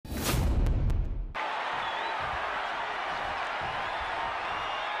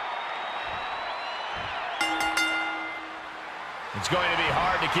It's going to be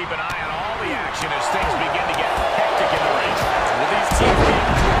hard to keep an eye on all the action as things begin to get hectic in the ring. Will these teams be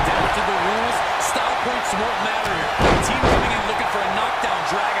able to adapt to the rules? Style points won't matter here. The team coming in looking for a knockdown,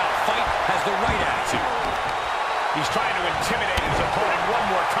 drag-out fight has the right attitude. He's trying to intimidate his opponent one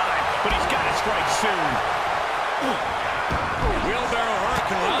more time, but he's got to strike soon. Wheelbarrow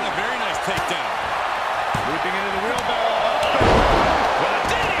Hurricane, a very nice takedown. Looping into the wheelbarrow. With a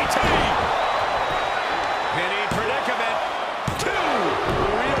DDT. Penny predicament.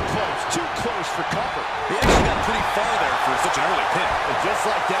 Real close. Too close for cover. He actually got pretty far there for such an early pin. And just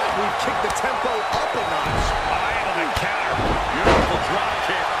like that, we've kicked the tempo up a notch. Eye on the counter. Beautiful drop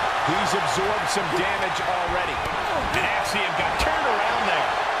kick. He's absorbed some damage already. And Axiom got turned around there.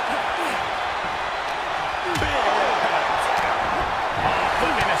 Big impact.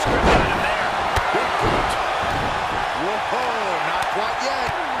 Flipping the script on him there. Big boot. Whoa, not quite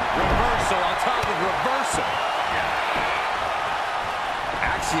yet. Reversal on top of reversal.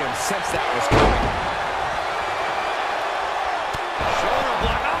 Axiom sensed that was coming. Shoulder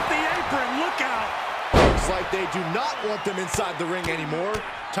block off the apron. Look out. Looks like they do not want them inside the ring anymore.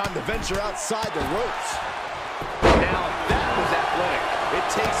 Time to venture outside the ropes. Now that was athletic. It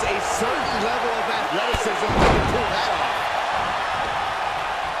takes a certain level of athleticism to pull that off.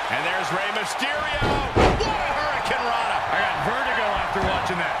 And there's Rey Mysterio. What a Hurricane Rana. I got vertigo after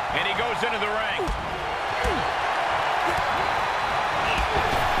watching that. And he goes into the ring.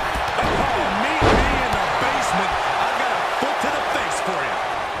 Oh, meet me in the basement. I've got a foot to the face for you.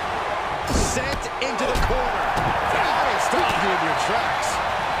 Sent into the corner. That'll stop you in your tracks.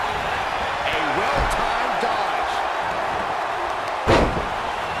 A well-timed dodge.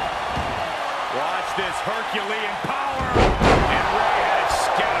 Watch this Herculean power. And Rey had it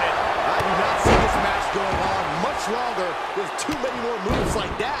scouted. I do not see this match going on much longer with too many more moves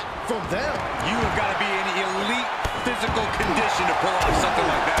like that from them. You have got to be in elite physical condition to pull off something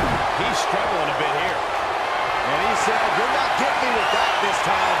like that. He's struggling a bit here. And he said, "You're not getting me with that this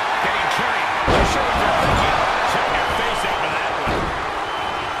time." Getting carried. Not sure what they're thinking. Check your face after that one.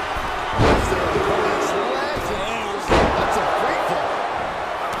 Lifts their opponent's legs. That's a great fall.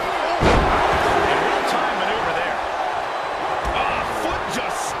 A real-time maneuver there. Foot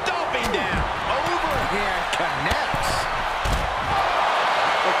just stomping down. Overhand connects.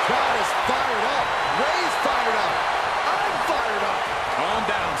 The crowd is fired up. Rey's fired up. I'm fired up. Calm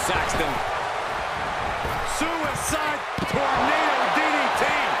down, Saxton. Suicide tornado DDT.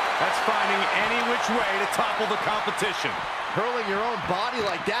 That's finding any which way to topple the competition. Hurling your own body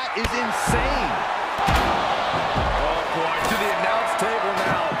like that is insane. Oh, boy. To the announce table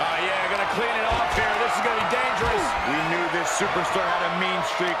now. Yeah, gonna clean it off here. This is gonna be dangerous. We knew this superstar had a mean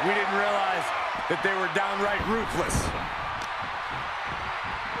streak. We didn't realize that they were downright ruthless.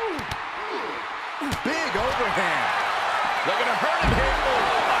 Big overhand. Looking to hurt him here. Oh,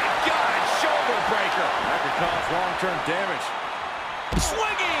 my God. Shoulder breaker. That could cause long-term damage.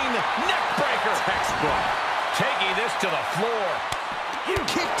 Swinging neck breaker. Textbook. Taking this to the floor.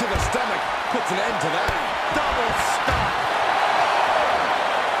 Kick to the stomach puts an end to that. Double stop.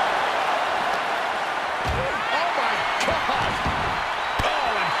 Oh, my God.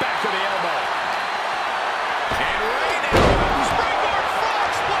 Oh, and back to the elbow. And Rey now. Springboard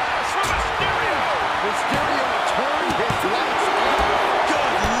frog splash from Mysterio. Mysterio turned his lights on.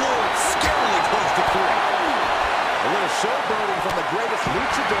 Good Lord, scarily close to 3. A little showboating from the greatest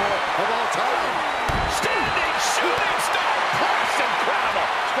luchador of all time. Standing shooting star press, incredible.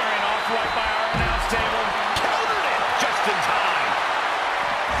 Squaring off right by our announce table. Countered it just in time.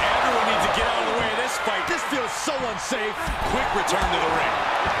 Everyone needs to get out of the way of this fight. This feels so unsafe. Quick return to the ring.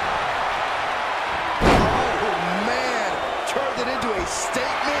 Oh, man. Turned it into a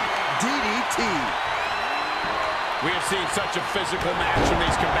statement DDT. We have seen such a physical match from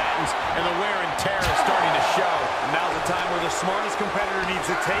these combatants, and the wear and tear is starting to show. Now's the time where the smartest competitor needs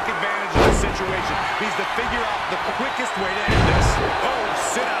to take advantage of the situation. Needs to figure out the quickest way to end this. Oh,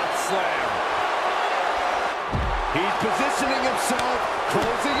 sit-out slam. He's positioning himself,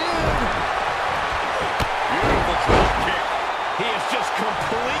 closing in. Beautiful drop kick. He has just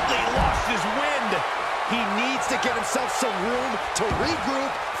completely lost his wind. He needs to get himself some room to regroup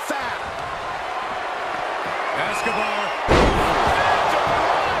fast. Escobar.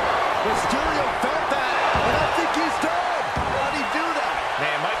 Mysterio felt that, and I think he's done. How'd he do that? Man,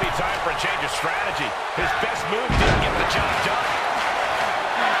 it might be time for a change of strategy. His best move didn't get the job done.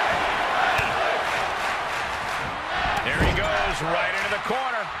 There he goes, right into the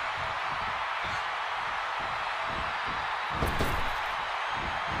corner.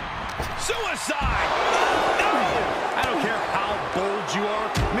 Suicide! Oh, no! I don't care how bold you are.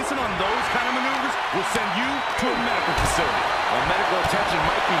 Missing on those kind of maneuvers will send you to a medical facility. Well, medical attention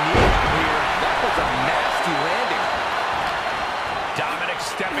might be needed here. That was a nasty landing. Dominik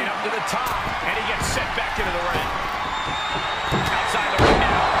stepping up to the top, and he gets sent back into the ring. Outside the ring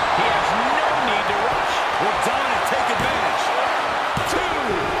now. He has no need to rush. Will Dominik take advantage? 2,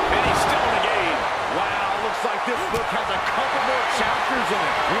 and he's still in the game. Wow, looks like this book has a couple more chapters in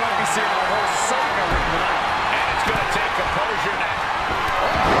it. We might be seeing a whole saga written tonight. And it's going to take composure now.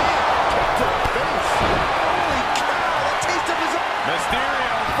 Kick to the face. Holy cow, a taste of his own.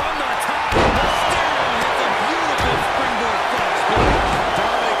 Mysterio from the top. Mysterio hits a beautiful springboard front splash.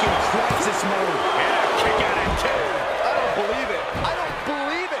 Dominik in crisis mode. And a kick out at 2. I don't believe it. I don't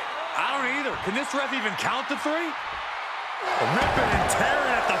believe it. I don't either. Can this ref even count to 3? Ripping and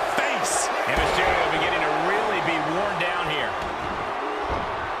tearing at the face. And Mysterio beginning to really be worn down here.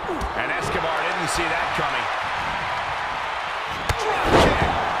 And Escobar didn't see that coming. Drop kick.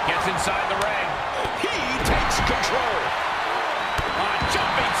 Gets inside the ring. He takes control. A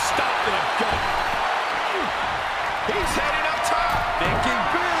jumping stop to the gut. He's heading up top. Thinking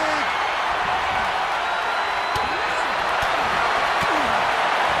big.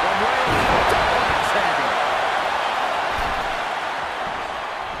 From Rey, double axe-handle.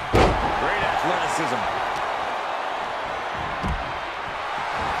 Great athleticism.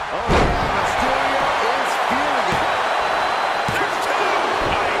 Oh, yeah, Mysterio is feeling it. There's 2.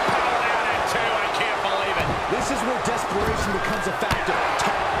 Oh, he powered out at 2. I can't believe it. This is where desperation becomes a factor.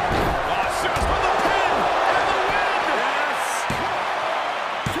 Oh, Zeus with the pin and the win. Yes.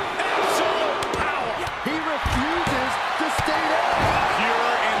 Absolute power. He refuses to stay down.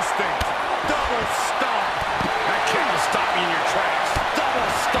 Pure instinct. Double stomp. That kick will stop you in your tracks. Double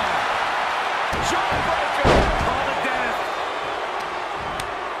stomp. Jawbreaker. Call the dentist.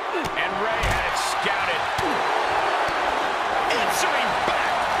 And Rey had it scouted. Answering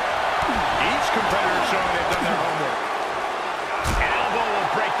back. Each competitor showing they've done their homework. An elbow will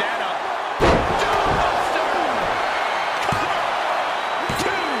break that up. Doombuster. Cover.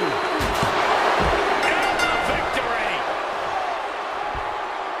 2. And the victory.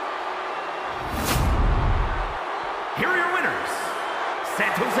 Here are your winners,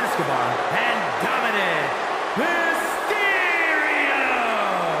 Santos Escobar and Dominik Mysterio.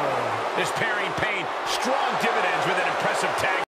 This pairing paid strong dividends with an impressive tag.